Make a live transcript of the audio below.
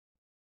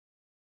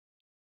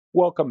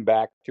Welcome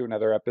back to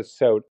another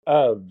episode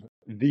of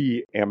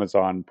the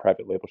Amazon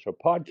Private Label Show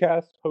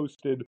podcast,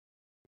 hosted,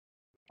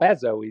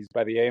 as always,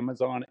 by the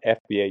Amazon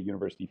FBA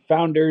University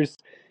founders,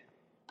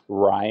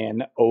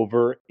 Ryan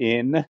over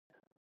in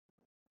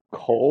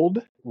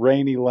cold,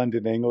 rainy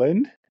London,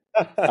 England,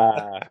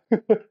 and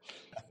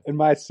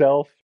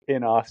myself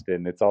in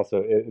Austin. It's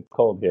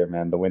cold here,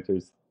 man. The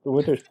winter's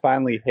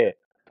finally hit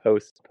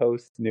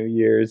post New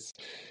Year's.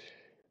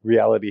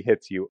 Reality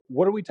hits you.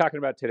 What are we talking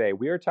about today?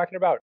 We are talking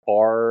about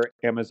our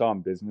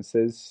Amazon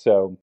businesses.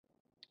 So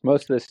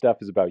most of this stuff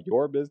is about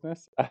your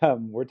business.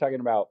 We're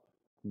talking about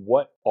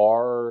what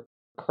our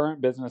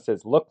current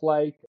businesses look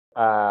like,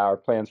 our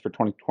plans for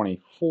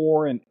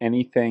 2024, and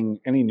any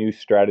new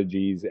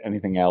strategies,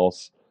 anything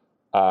else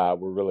we're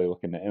really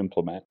looking to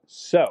implement.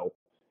 So,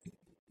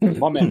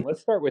 my man,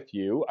 let's start with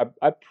you.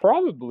 I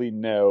probably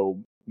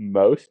know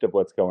most of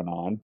what's going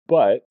on,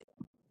 but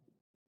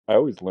I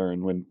always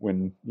learn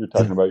when you're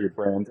talking about your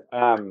brand.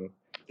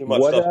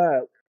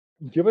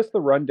 Give us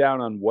the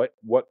rundown on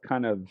what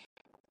kind of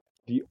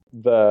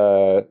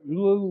the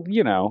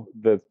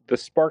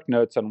spark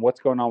notes on what's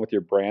going on with your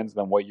brands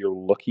and what you're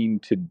looking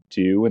to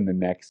do in the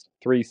next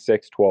 3,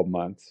 6, 12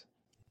 months.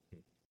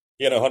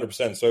 Yeah, no,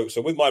 100%.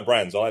 So with my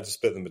brands, I like to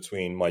split them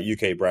between my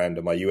UK brand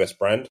and my US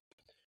brand.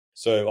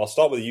 So I'll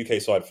start with the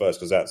UK side first,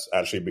 because that's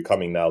actually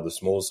becoming now the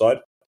smaller side.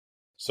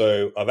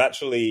 So I've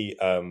actually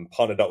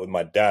partnered up with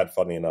my dad,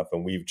 funnily enough,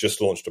 and we've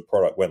just launched a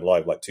product, went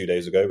live like 2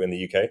 days ago in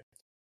the UK.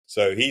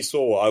 So he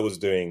saw what I was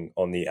doing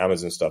on the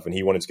Amazon stuff and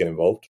he wanted to get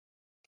involved.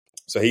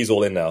 So he's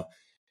all in now.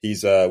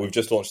 We've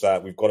just launched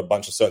that. We've got a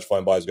bunch of search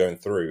find buyers going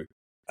through,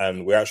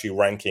 and we're actually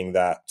ranking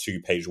that to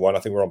page 1. I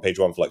think we're on page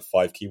 1 for like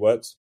 5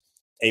 keywords.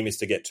 Aim is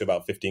to get to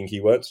about 15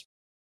 keywords.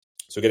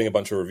 So getting a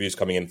bunch of reviews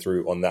coming in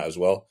through on that as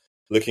well.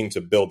 Looking to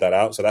build that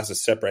out. So that's a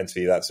separate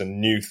entity. That's a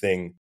new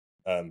thing,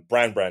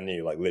 brand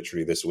new, like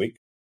literally this week.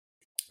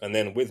 And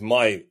then with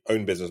my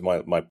own business,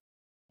 my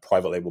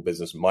private label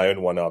business, my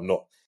own one, I'm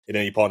not in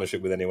any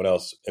partnership with anyone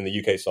else in the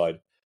UK side.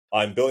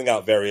 I'm building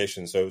out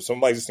variations. So some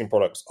of my existing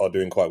products are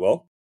doing quite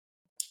well,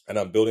 and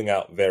I'm building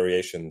out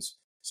variations.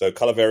 So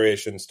color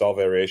variations, style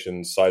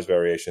variations, size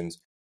variations.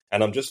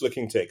 And I'm just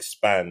looking to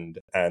expand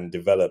and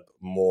develop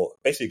more,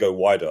 basically go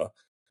wider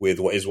with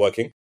what is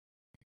working.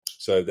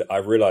 So I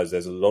realized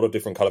there's a lot of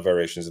different color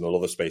variations in a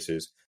lot of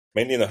spaces,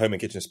 mainly in the home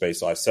and kitchen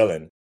space I sell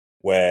in,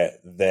 where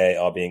they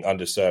are being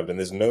underserved, and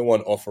there's no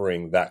one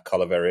offering that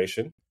color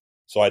variation.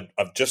 So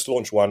I've just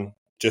launched one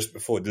just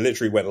before it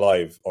literally went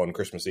live on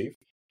Christmas Eve.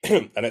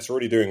 And it's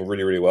already doing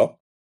really, really well.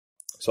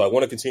 So I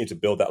want to continue to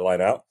build that line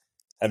out.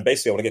 And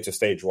basically, I want to get to a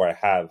stage where I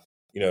have,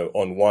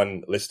 on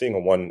one listing,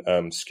 on one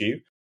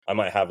SKU, I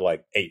might have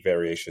like 8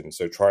 variations.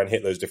 So try and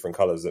hit those different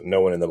colors that no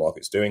one in the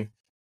market's doing.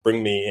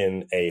 Bring me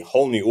in a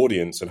whole new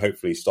audience and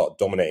hopefully start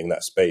dominating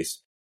that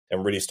space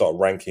and really start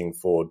ranking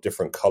for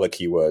different color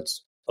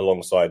keywords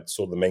alongside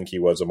sort of the main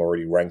keywords I'm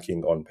already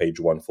ranking on page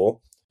 1 for.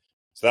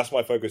 So that's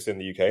my focus in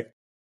the UK.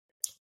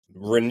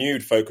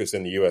 Renewed focus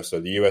in the US. So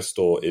the US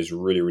store is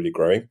really, really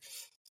growing.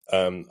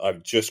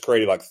 I've just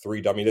created like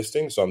 3 dummy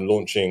listings. So I'm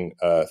launching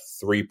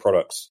 3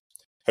 products.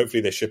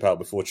 Hopefully they ship out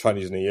before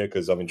Chinese New Year,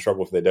 because I'm in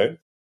trouble if they don't,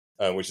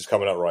 which is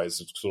coming up right.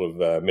 It's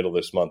sort of middle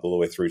of this month all the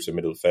way through to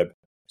middle of Feb.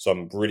 So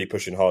I'm really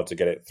pushing hard to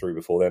get it through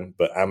before then.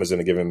 But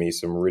Amazon are giving me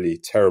some really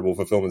terrible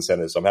fulfillment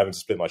centers. So I'm having to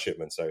split my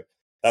shipment. So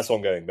that's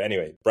ongoing. But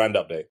anyway, brand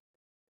update.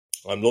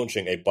 I'm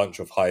launching a bunch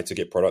of high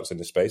ticket products in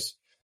the space.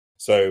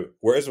 So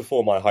whereas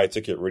before my high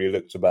ticket really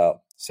looked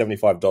about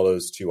 $75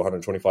 to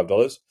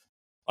 $125,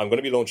 I'm going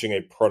to be launching a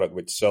product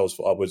which sells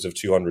for upwards of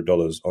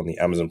 $200 on the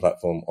Amazon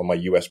platform on my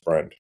US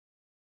brand.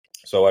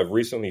 So I've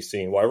recently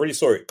seen, I already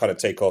saw it kind of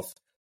take off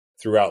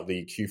throughout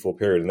the Q4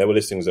 period. And there were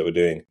listings that were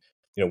doing,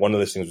 one of the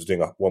listings was doing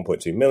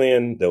 1.2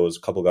 million. There was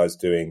a couple guys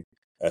doing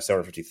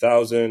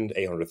 750,000,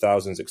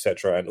 800,000,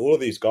 etc. And all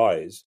of these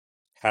guys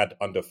had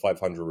under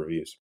 500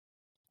 reviews.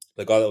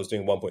 The guy that was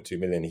doing 1.2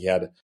 million, he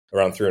had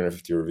around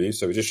 350 reviews.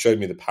 So it just showed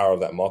me the power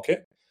of that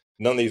market.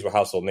 None of these were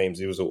household names.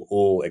 These were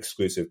all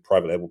exclusive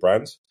private label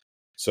brands.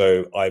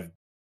 So I've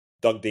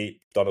dug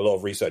deep, done a lot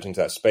of research into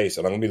that space,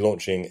 and I'm going to be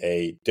launching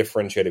a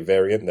differentiated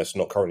variant that's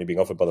not currently being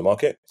offered by the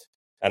market.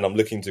 And I'm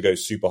looking to go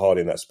super hard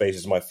in that space.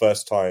 It's my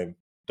first time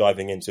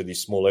diving into the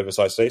small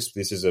oversized space.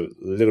 This is a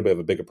little bit of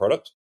a bigger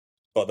product,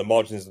 but the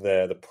margins are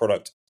there. The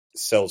product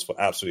sells for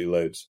absolutely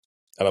loads.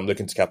 And I'm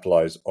looking to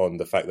capitalize on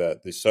the fact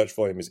that the search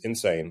volume is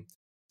insane,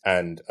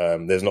 and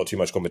there's not too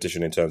much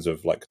competition in terms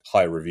of like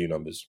high review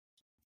numbers.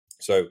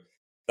 So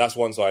that's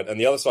one side. And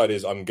the other side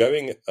is I'm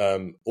going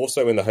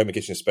also in the home and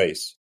kitchen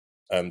space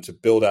to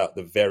build out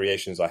the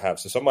variations I have.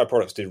 So some of my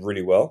products did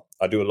really well.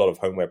 I do a lot of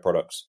homeware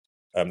products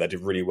that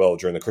did really well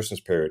during the Christmas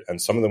period,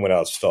 and some of them went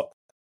out of stock.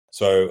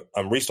 So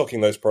I'm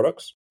restocking those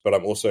products, but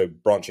I'm also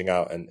branching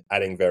out and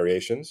adding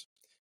variations.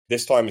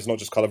 This time it's not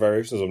just color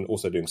variations, I'm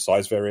also doing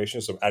size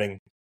variations. So I'm adding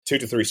 2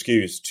 to 3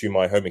 SKUs to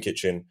my home and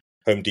kitchen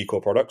home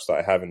decor products that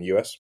I have in the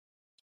US.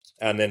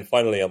 And then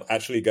finally, I'm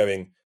actually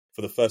going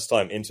for the first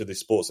time into the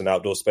sports and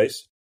outdoor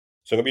space.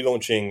 So I'm going to be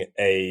launching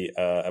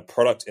a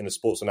product in the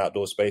sports and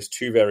outdoor space,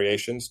 two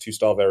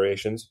style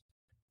variations,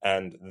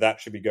 and that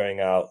should be going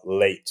out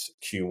late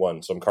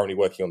Q1. So I'm currently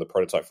working on the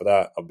prototype for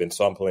that. I've been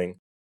sampling,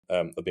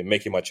 I've been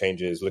making my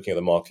changes, looking at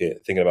the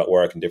market, thinking about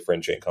where I can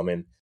differentiate and come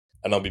in,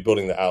 and I'll be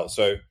building that out.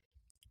 So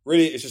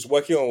really, it's just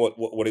working on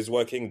what is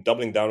working,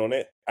 doubling down on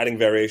it, adding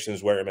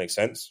variations where it makes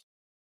sense.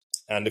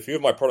 And a few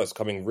of my products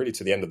coming really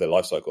to the end of their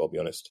life cycle, I'll be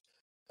honest.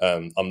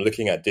 I'm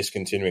looking at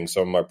discontinuing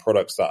some of my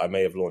products that I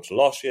may have launched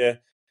last year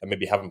and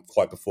maybe haven't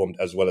quite performed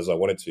as well as I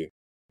wanted to.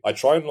 I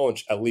try and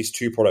launch at least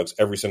 2 products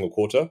every single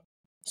quarter.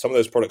 Some of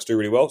those products do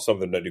really well, some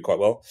of them don't do quite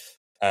well.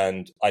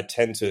 And I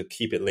tend to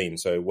keep it lean.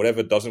 So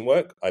whatever doesn't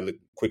work, I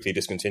quickly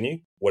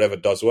discontinue. Whatever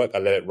does work, I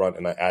let it run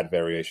and I add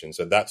variations.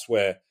 So that's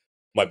where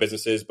my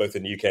business is, both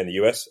in the UK and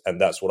the US. And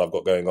that's what I've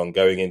got going on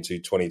going into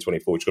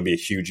 2024, which will be a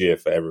huge year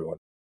for everyone.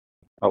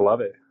 I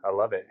love it. I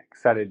love it.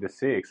 Excited to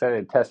see.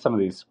 Excited to test some of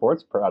these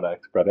sports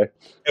products, brother.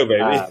 Oh,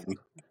 baby.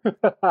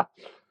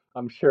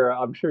 I'm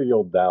sure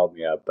you'll dial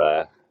me up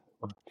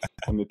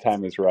when the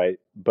time is right.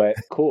 But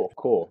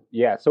cool.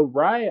 Yeah. So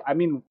Rye, I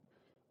mean,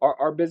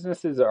 our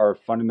businesses are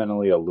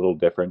fundamentally a little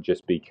different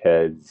just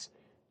because,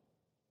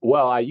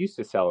 well, I used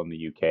to sell in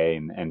the UK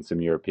and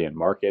some European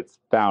markets,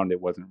 found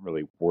it wasn't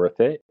really worth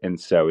it. And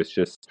so it's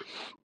just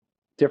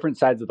different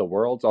sides of the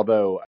world.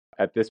 Although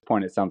at this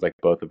point, it sounds like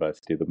both of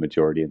us do the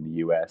majority in the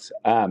US.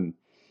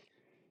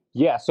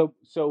 Yeah.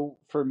 So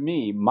for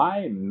me,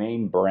 my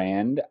main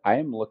brand, I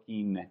am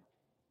looking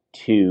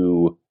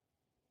to,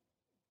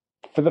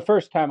 for the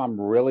first time, I'm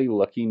really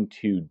looking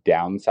to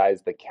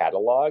downsize the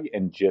catalog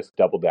and just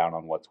double down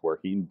on what's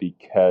working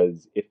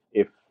because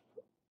if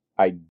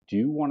I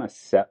do want to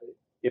sell,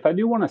 if I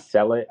do want to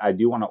sell it, I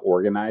do want to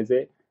organize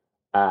it.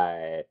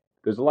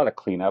 There's a lot of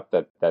cleanup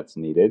that's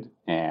needed,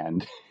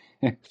 and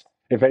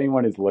if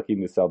anyone is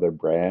looking to sell their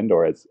brand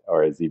or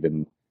has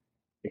even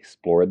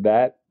explored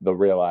that, they'll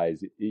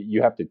realize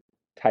you have to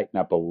tighten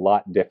up a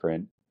lot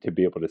different to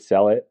be able to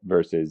sell it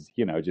versus,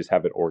 just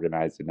have it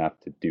organized enough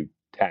to do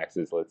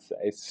taxes, let's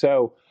say.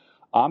 So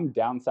I'm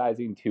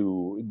downsizing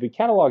to the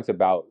catalog's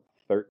about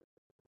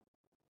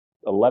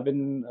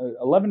 11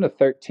 to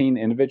 13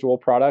 individual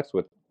products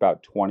with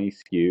about 20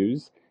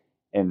 SKUs.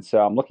 And so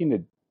I'm looking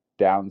to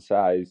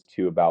downsize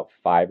to about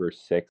 5 or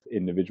 6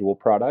 individual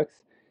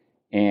products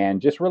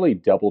and just really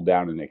double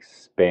down and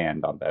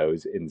expand on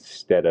those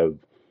instead of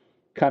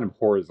kind of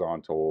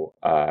horizontal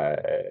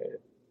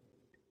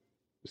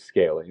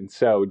scaling.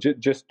 So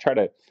just try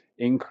to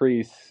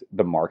increase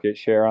the market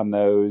share on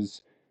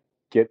those.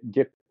 Get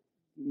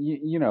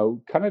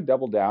kind of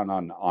double down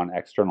on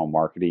external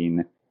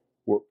marketing.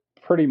 We're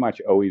pretty much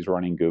always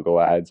running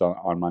Google ads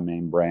on my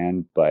main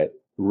brand, but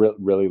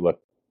really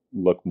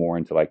look more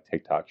into like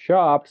TikTok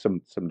Shop,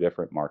 some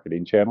different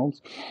marketing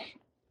channels,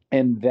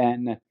 and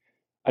then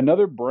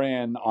another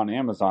brand on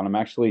Amazon.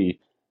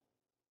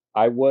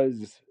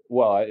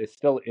 I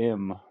still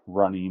am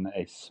running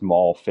a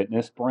small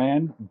fitness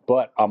brand,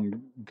 but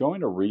I'm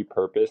going to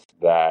repurpose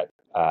that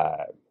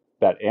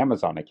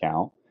Amazon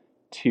account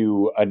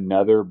to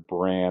another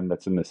brand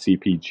that's in the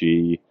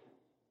CPG,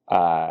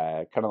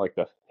 kind of like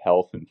the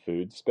health and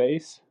food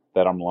space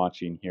that I'm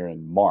launching here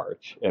in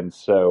March. And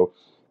so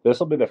this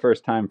will be the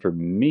first time for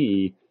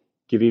me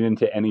getting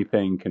into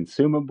anything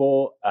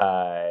consumable,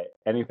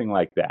 anything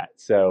like that.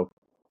 So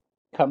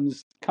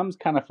comes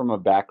kind of from a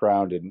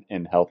background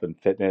in health and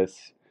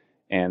fitness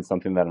and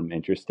something that I'm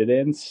interested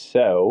in.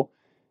 So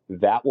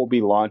that will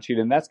be launching,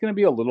 and that's going to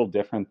be a little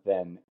different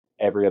than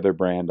every other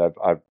brand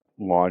I've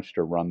launched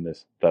or run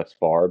this thus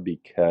far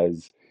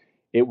because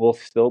it will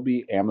still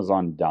be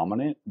Amazon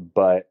dominant,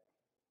 but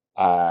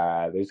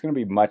there's going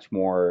to be much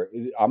more.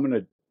 I'm going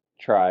to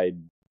try,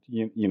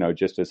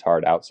 just as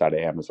hard outside of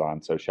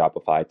Amazon. So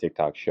Shopify,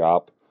 TikTok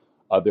Shop,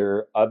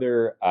 other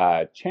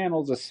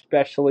channels,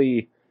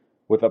 especially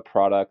with a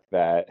product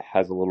that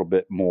has a little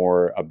bit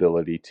more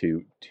ability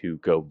to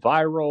go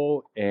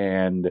viral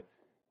and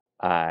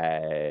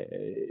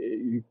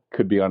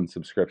could be on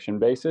subscription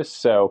basis.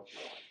 So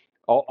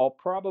I'll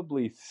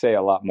probably say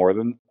a lot more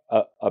than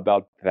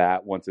about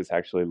that once it's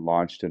actually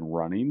launched and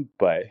running.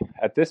 But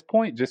at this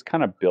point, just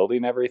kind of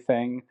building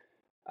everything.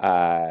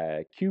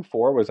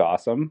 Q4 was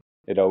awesome.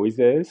 It always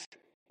is.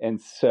 And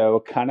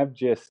so kind of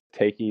just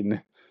taking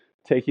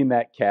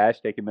that cash,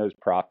 taking those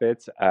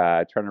profits,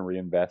 trying to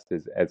reinvest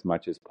as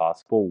much as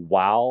possible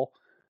while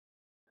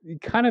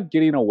kind of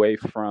getting away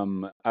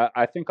from,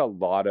 I think a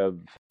lot of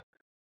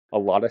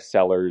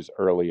sellers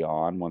early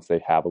on, once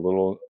they have a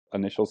little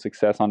initial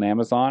success on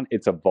Amazon,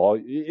 it's a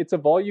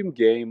volume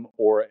game,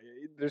 or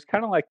there's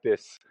kind of like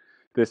this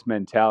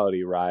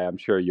mentality, right? I'm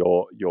sure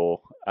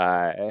you'll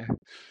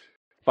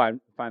find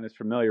this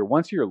familiar.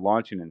 Once you're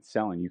launching and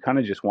selling, you kind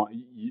of just want,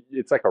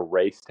 it's like a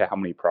race to how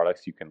many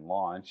products you can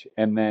launch,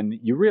 and then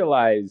you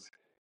realize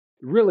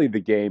really the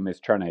game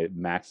is trying to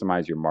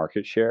maximize your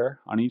market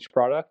share on each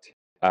product.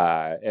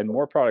 And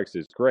more products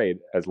is great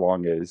as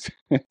long as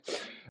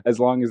as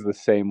long as the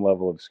same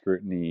level of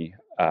scrutiny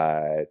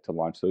to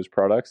launch those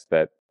products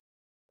that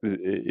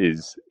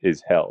is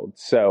held.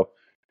 So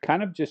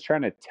kind of just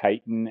trying to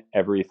tighten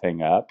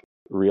everything up,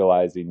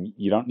 realizing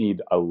you don't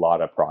need a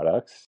lot of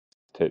products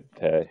to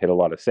hit a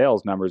lot of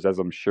sales numbers, as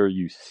I'm sure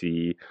you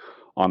see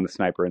on the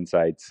Sniper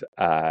Insights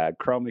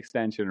Chrome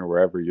extension or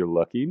wherever you're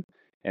looking.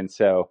 And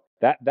so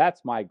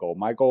that's my goal.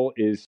 My goal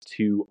is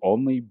to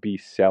only be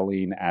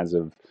selling, as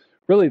of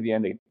really the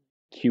end of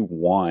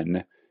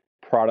Q1,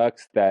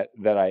 products that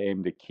I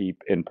aim to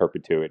keep in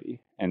perpetuity.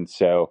 And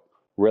so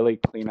really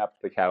clean up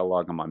the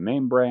catalog on my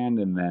main brand,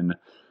 and then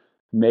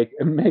make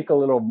a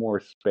little more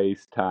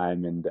space,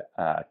 time, and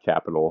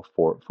capital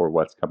for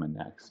what's coming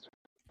next.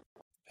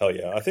 Hell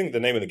yeah. I think the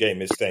name of the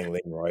game is staying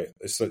lean, right?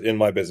 It's in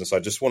my business. I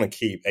just want to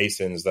keep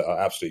ASINs that are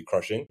absolutely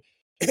crushing.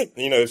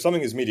 If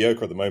something is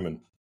mediocre at the moment,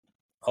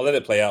 I'll let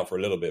it play out for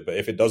a little bit. But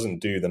if it doesn't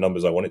do the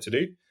numbers I want it to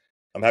do,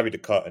 I'm happy to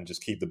cut and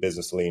just keep the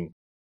business lean,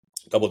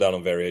 double down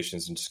on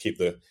variations, and just keep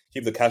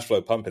the cash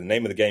flow pumping. The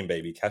name of the game,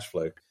 baby, cash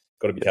flow.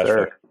 Got to be cash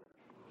flow.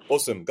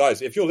 Awesome.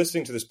 Guys, if you're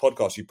listening to this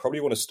podcast, you probably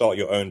want to start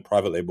your own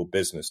private label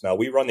business. Now,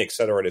 we run the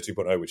Accelerator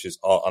 2.0, which is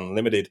our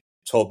unlimited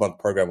 12-month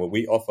program where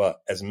we offer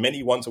as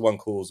many one-to-one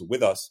calls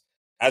with us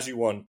as you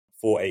want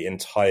for an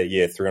entire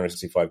year,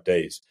 365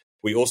 days.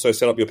 We also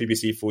set up your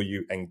PPC for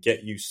you and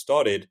get you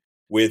started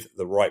with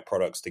the right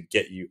products to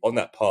get you on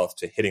that path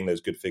to hitting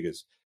those good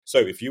figures. So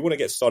if you want to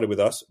get started with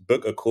us,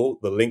 book a call.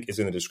 The link is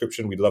in the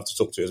description. We'd love to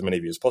talk to as many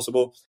of you as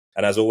possible.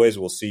 And as always,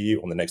 we'll see you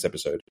on the next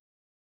episode.